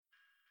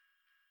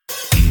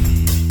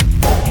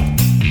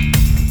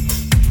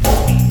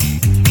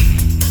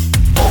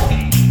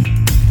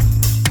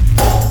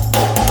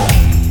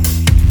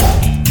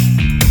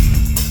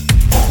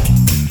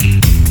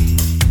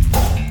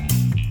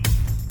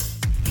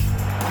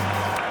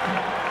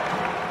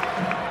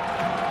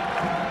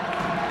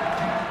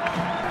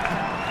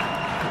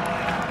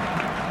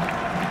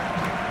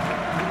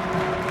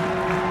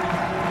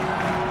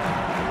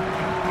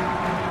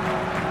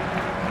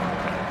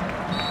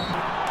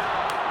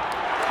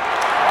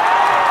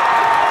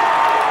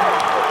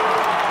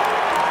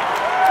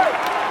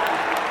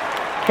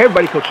Hey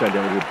everybody, Coach John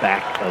Daly here,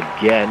 back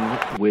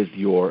again with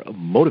your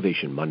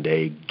Motivation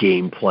Monday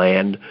game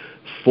plan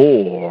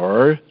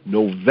for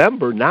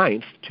November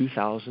 9th,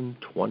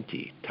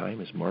 2020.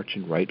 Time is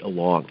marching right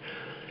along.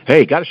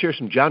 Hey, got to share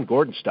some John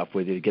Gordon stuff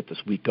with you to get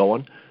this week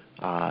going.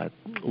 A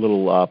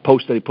little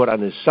post that he put on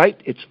his site.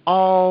 It's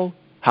all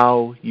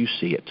how you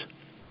see it.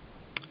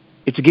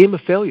 It's a game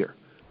of failure,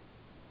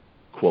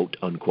 quote,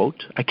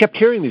 unquote. I kept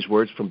hearing these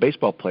words from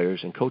baseball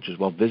players and coaches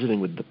while visiting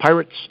with the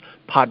Pirates,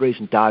 Padres,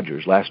 and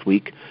Dodgers last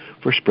week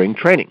for spring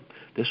training.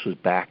 This was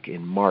back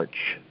in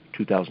March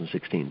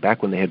 2016,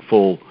 back when they had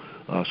full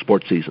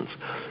sports seasons.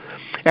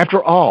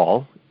 After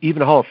all,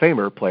 even a Hall of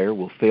Famer player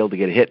will fail to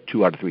get a hit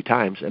 2 out of 3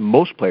 times, and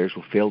most players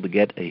will fail to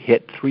get a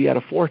hit 3 out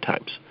of 4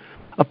 times.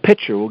 A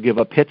pitcher will give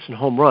up hits and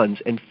home runs,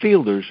 and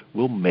fielders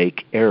will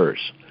make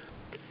errors.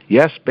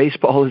 Yes,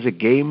 baseball is a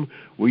game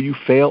where you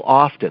fail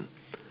often.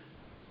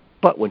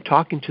 But when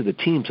talking to the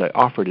teams, I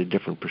offered a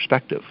different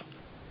perspective.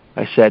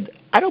 I said,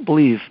 I don't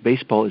believe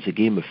baseball is a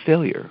game of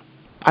failure.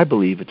 I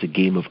believe it's a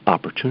game of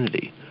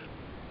opportunity.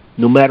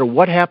 No matter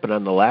what happened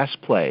on the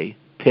last play,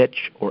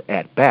 pitch, or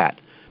at-bat,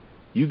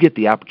 you get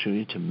the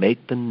opportunity to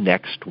make the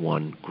next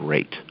one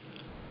great.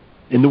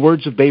 In the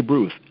words of Babe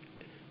Ruth,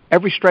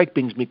 every strike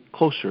brings me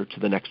closer to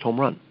the next home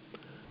run.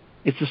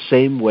 It's the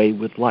same way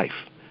with life.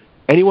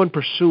 Anyone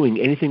pursuing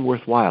anything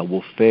worthwhile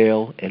will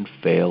fail and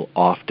fail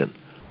often.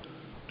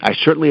 I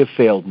certainly have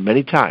failed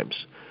many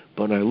times,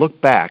 but when I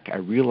look back, I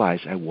realize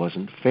I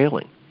wasn't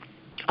failing.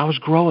 I was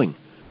growing.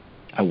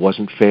 I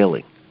wasn't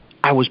failing.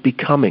 I was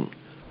becoming.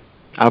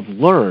 I've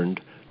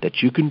learned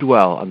that you can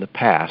dwell on the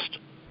past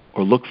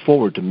or look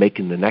forward to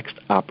making the next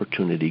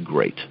opportunity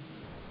great.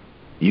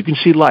 You can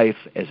see life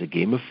as a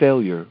game of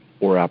failure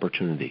or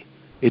opportunity.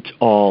 It's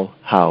all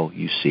how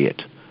you see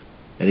it.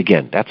 And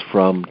again, that's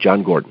from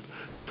John Gordon.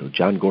 So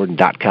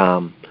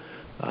johngordon.com,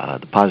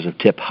 the positive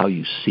tip, how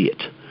you see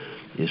it,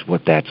 is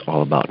what that's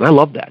all about. And I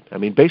love that. I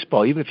mean,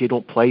 baseball, even if you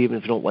don't play, even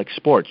if you don't like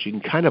sports, you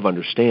can kind of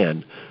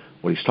understand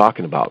what he's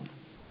talking about.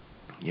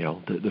 You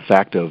know, the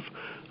fact of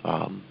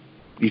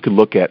you can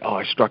look at,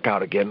 I struck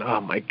out again. Oh,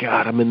 my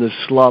God, I'm in this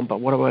slump.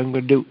 What am I going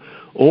to do?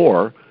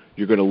 Or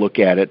you're going to look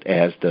at it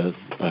as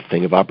a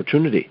thing of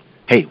opportunity.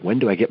 Hey, when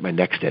do I get my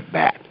next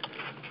at-bat,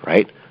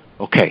 right?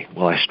 Okay,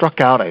 well, I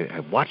struck out. I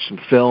watched some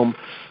film.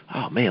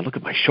 Oh, man, look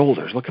at my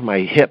shoulders. Look at my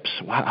hips.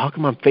 How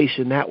come I'm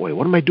facing that way?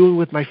 What am I doing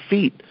with my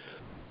feet?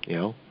 You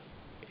know,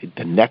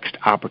 the next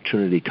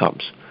opportunity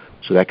comes.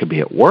 So that could be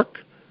at work.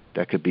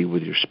 That could be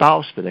with your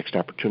spouse. The next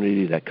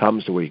opportunity that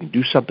comes to where you can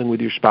do something with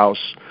your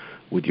spouse,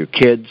 with your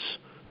kids,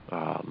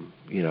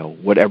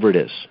 whatever it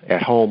is.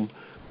 At home,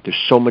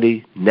 there's so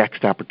many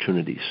next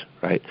opportunities,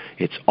 right?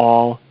 It's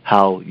all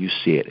how you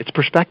see it. It's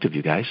perspective,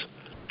 you guys.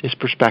 It's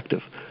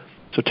perspective.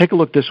 So take a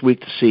look this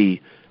week to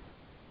see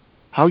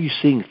how are you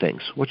seeing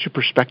things? What's your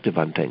perspective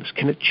on things?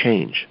 Can it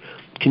change?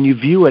 Can you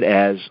view it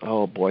as,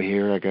 oh, boy,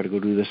 here, I got to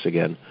go do this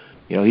again?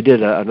 You know, he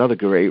did another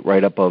great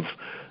write-up of,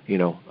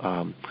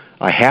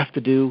 I have to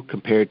do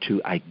compared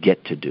to I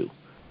get to do.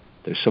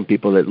 There's some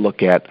people that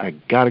look at, I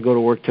got to go to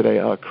work today,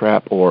 oh,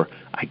 crap, or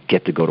I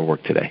get to go to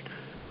work today.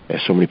 As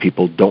so many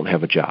people don't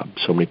have a job.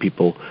 So many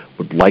people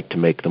would like to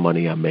make the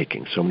money I'm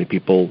making. So many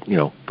people,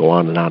 go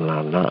on and on and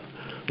on and on.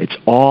 It's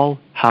all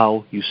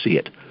how you see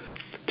it.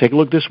 Take a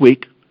look this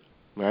week,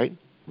 right?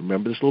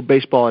 Remember this little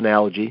baseball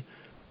analogy.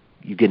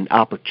 You get an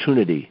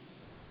opportunity,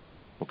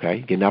 okay?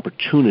 You get an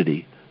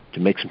opportunity to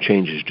make some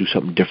changes, do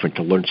something different,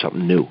 to learn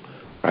something new,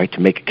 right? To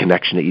make a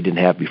connection that you didn't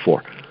have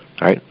before,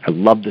 all right? I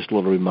love this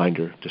little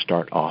reminder to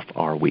start off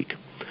our week.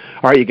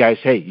 All right, you guys,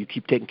 hey, you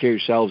keep taking care of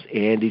yourselves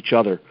and each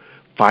other.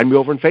 Find me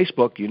over on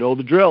Facebook. You know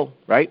the drill,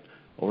 right?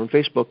 Over on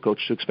Facebook,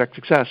 Coach to Expect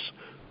Success.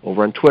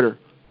 Over on Twitter,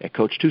 at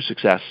Coach to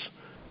Success.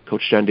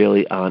 Coach John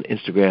Daly on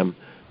Instagram.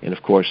 And,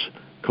 of course,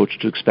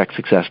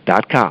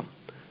 CoachToExpectSuccess.com.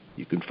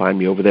 You can find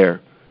me over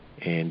there.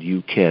 And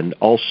you can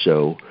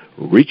also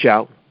reach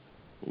out,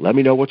 let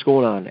me know what's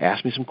going on,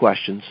 ask me some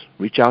questions,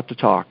 reach out to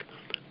talk,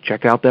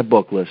 check out that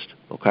book list,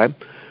 okay?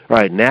 All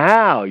right,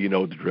 now you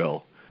know the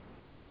drill.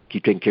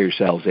 Keep taking care of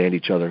yourselves and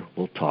each other.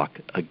 We'll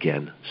talk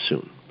again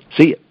soon.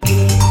 See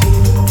you.